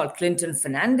someone called Clinton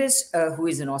Fernandez, who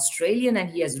is an Australian, and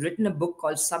he has written a book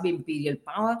called Sub-Imperial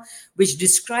Power, which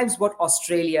describes what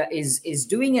Australia is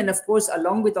doing, and of course,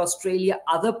 along with Australia,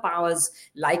 other powers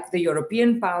like the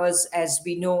European powers, as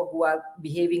we know, who are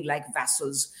behaving like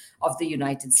vassals of the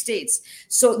United States.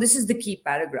 So this is the key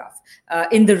paragraph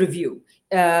in the review.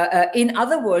 In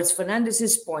other words,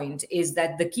 Fernandez's point is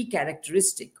that the key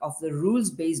characteristic of the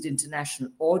rules-based international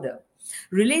order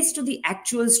relates to the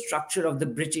actual structure of the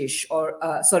British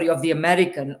of the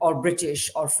American or British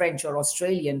or French or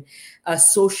Australian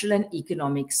social and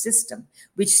economic system,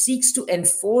 which seeks to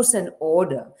enforce an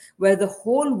order where the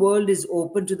whole world is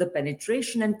open to the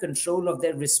penetration and control of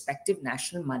their respective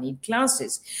national moneyed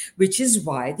classes, which is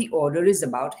why the order is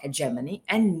about hegemony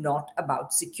and not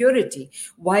about security.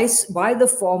 Why the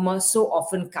former so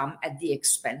often come at the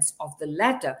expense of the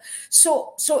latter.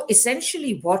 So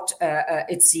essentially what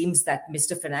it seems that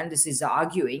Mr. Fernandez is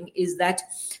arguing is that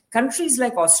countries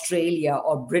like Australia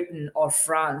or Britain or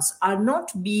France are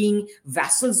not being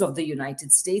vassals of the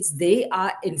United States. They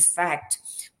are, in fact,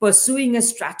 pursuing a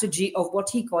strategy of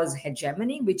what he calls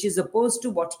hegemony, which is opposed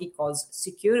to what he calls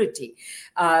security.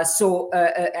 So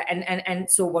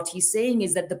what he's saying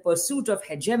is that the pursuit of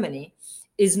hegemony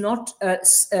is not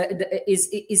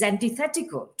is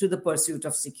antithetical to the pursuit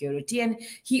of security. And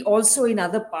he also, in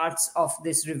other parts of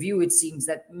this review, it seems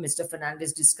that Mr.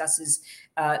 Fernandez discusses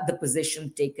the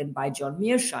position taken by John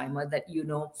Mearsheimer that,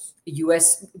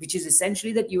 US, which is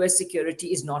essentially that US security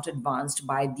is not advanced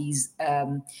by these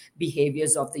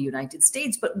behaviors of the United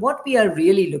States. But what we are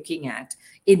really looking at,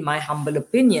 in my humble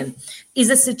opinion,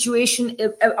 is a situation,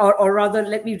 or rather,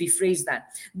 let me rephrase that.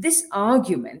 This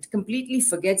argument completely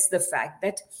forgets the fact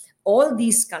that all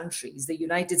these countries, the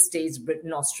United States,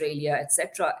 Britain, Australia,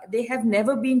 etc., they have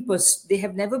never been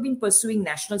pursuing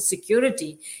national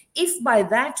security, if by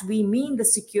that we mean the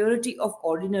security of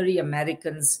ordinary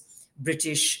Americans,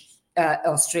 British,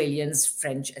 Australians,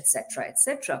 French, etc.,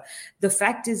 etc. The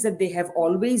fact is that they have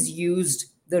always used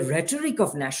the rhetoric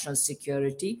of national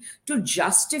security to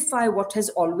justify what has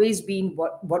always been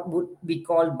what would be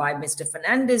called by Mr.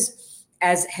 Fernandez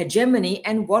as hegemony,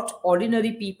 and what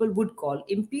ordinary people would call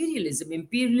imperialism.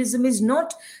 Imperialism is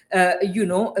not,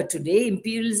 today,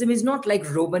 imperialism is not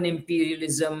like Roman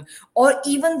imperialism or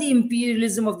even the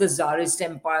imperialism of the Tsarist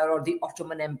Empire or the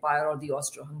Ottoman Empire or the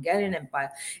Austro-Hungarian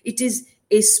Empire. It is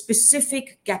a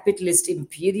specific capitalist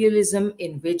imperialism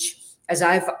in which, as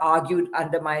I've argued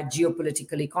under my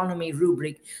geopolitical economy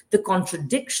rubric, the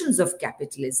contradictions of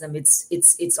capitalism,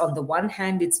 it's on the one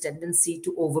hand, its tendency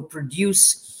to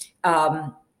overproduce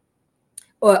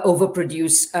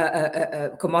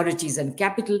commodities and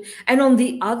capital, and on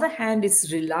the other hand,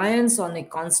 its reliance on a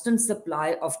constant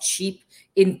supply of cheap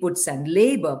inputs and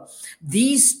labor.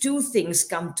 These two things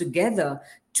come together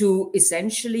to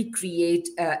essentially create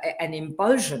an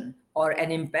impulsion or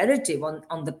an imperative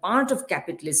on the part of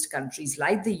capitalist countries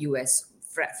like the US,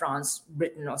 France,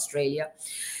 Britain, Australia,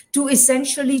 to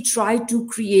essentially try to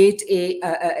create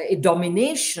a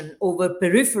domination over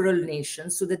peripheral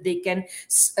nations so that they can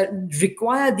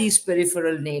require these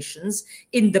peripheral nations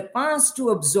in the past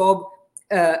to absorb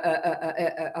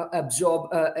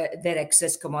their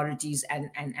excess commodities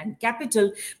and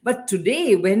capital. But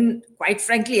today, when quite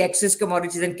frankly, excess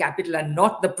commodities and capital are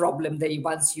not the problem they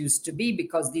once used to be,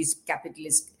 because these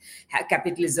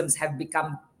capitalisms have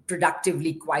become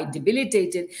productively quite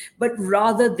debilitated, but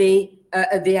rather they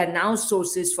are now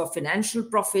sources for financial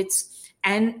profits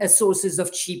and sources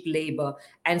of cheap labor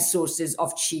and sources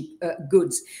of cheap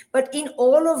goods. But in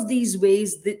all of these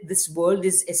ways, this world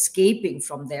is escaping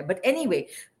from there. But anyway,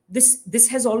 this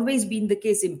has always been the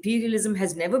case. Imperialism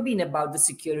has never been about the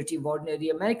security of ordinary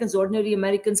Americans. Ordinary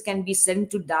Americans can be sent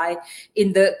to die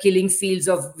in the killing fields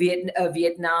of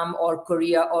Vietnam or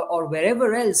Korea or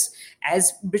wherever else,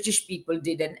 as British people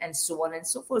did, and so on and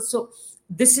so forth. So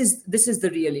this is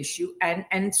the real issue.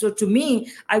 And so to me,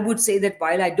 I would say that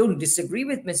while I don't disagree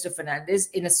with Mr. Fernandez,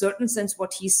 in a certain sense,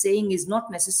 what he's saying is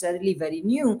not necessarily very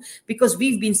new, because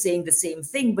we've been saying the same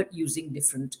thing, but using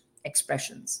different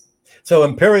expressions. So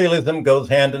imperialism goes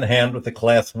hand in hand with the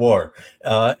class war,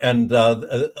 and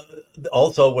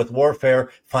also with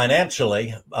warfare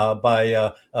financially by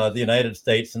the United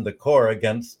States and the core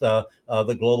against the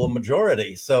global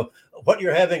majority. So what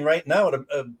you're having right now, to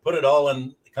put it all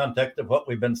in the context of what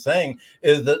we've been saying,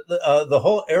 is that the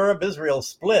whole Arab-Israel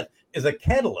split is a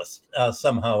catalyst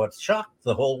somehow. It's shocked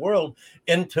the whole world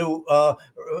into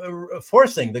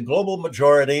forcing the global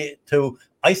majority to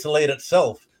isolate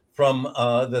itself from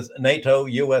the NATO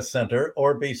U.S. center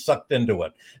or be sucked into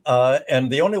it. And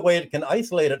the only way it can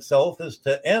isolate itself is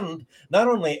to not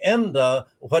only end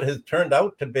what has turned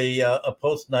out to be a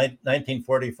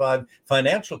post-1945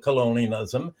 financial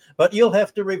colonialism, but you'll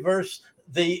have to reverse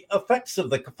the effects of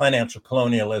the financial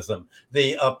colonialism,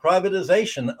 the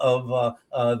privatization of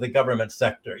the government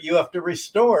sector. You have to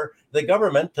restore the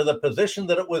government to the position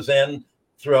that it was in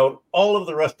throughout all of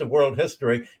the rest of world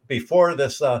history before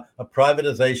this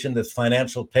privatization, this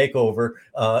financial takeover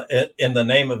in the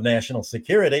name of national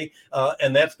security.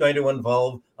 And that's going to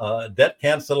involve debt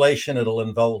cancellation. It'll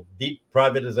involve deep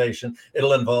privatization.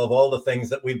 It'll involve all the things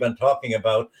that we've been talking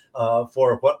about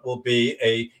for what will be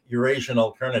a Eurasian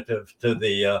alternative to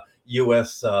the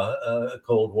U.S.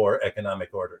 Cold War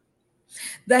economic order.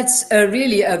 That's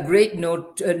really a great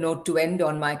note to end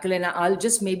on, Michael. And I'll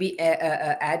just maybe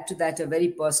add to that a very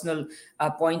personal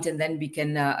point, and then we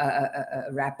can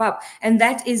wrap up. And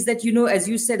that is that, as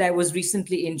you said, I was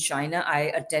recently in China.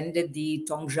 I attended the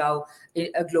Tongzhou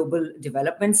Global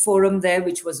Development Forum there,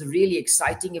 which was a really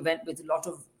exciting event with a lot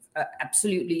of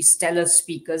absolutely stellar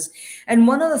speakers. And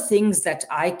one of the things that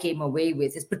I came away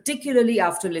with is, particularly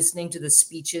after listening to the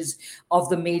speeches of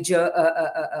the major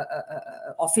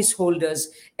office holders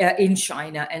in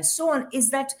China and so on,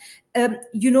 is that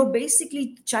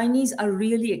basically Chinese are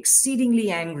really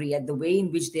exceedingly angry at the way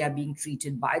in which they are being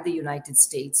treated by the United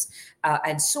States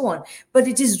and so on. But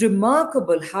it is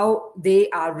remarkable how they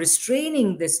are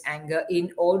restraining this anger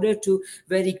in order to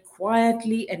very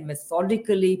quietly and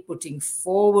methodically putting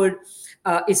forward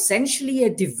essentially a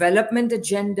development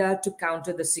agenda to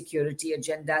counter the security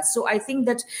agenda. So I think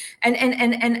that,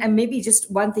 and maybe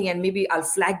just one thing, and maybe I'll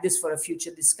flag this for a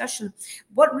future discussion.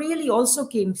 What really also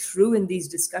came through in these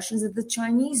discussions is that the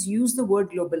Chinese use the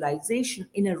word globalization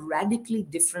in a radically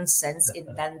different sense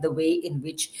than the way in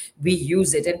which we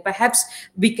use it. And perhaps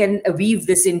we can weave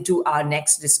this into our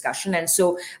next discussion. And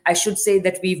so I should say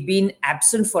that we've been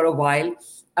absent for a while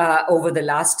over the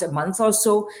last month or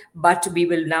so, but we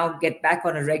will now get back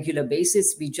on a regular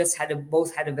basis. We just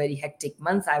both had a very hectic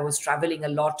month. I was traveling a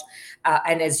lot.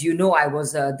 And as you know, I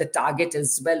was the target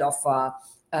as well of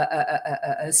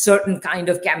a certain kind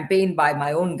of campaign by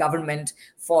my own government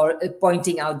for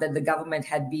pointing out that the government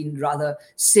had been rather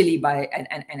silly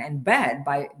and bad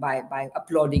by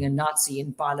applauding a Nazi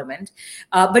in parliament.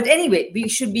 But anyway, we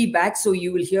should be back. So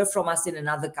you will hear from us in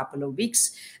another couple of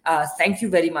weeks. Thank you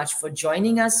very much for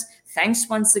joining us. Thanks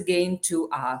once again to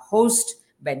our host,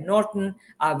 Ben Norton,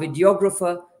 our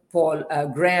videographer, Paul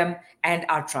Graham, and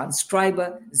our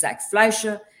transcriber, Zach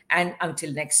Fleischer. And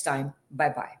until next time,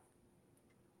 bye-bye.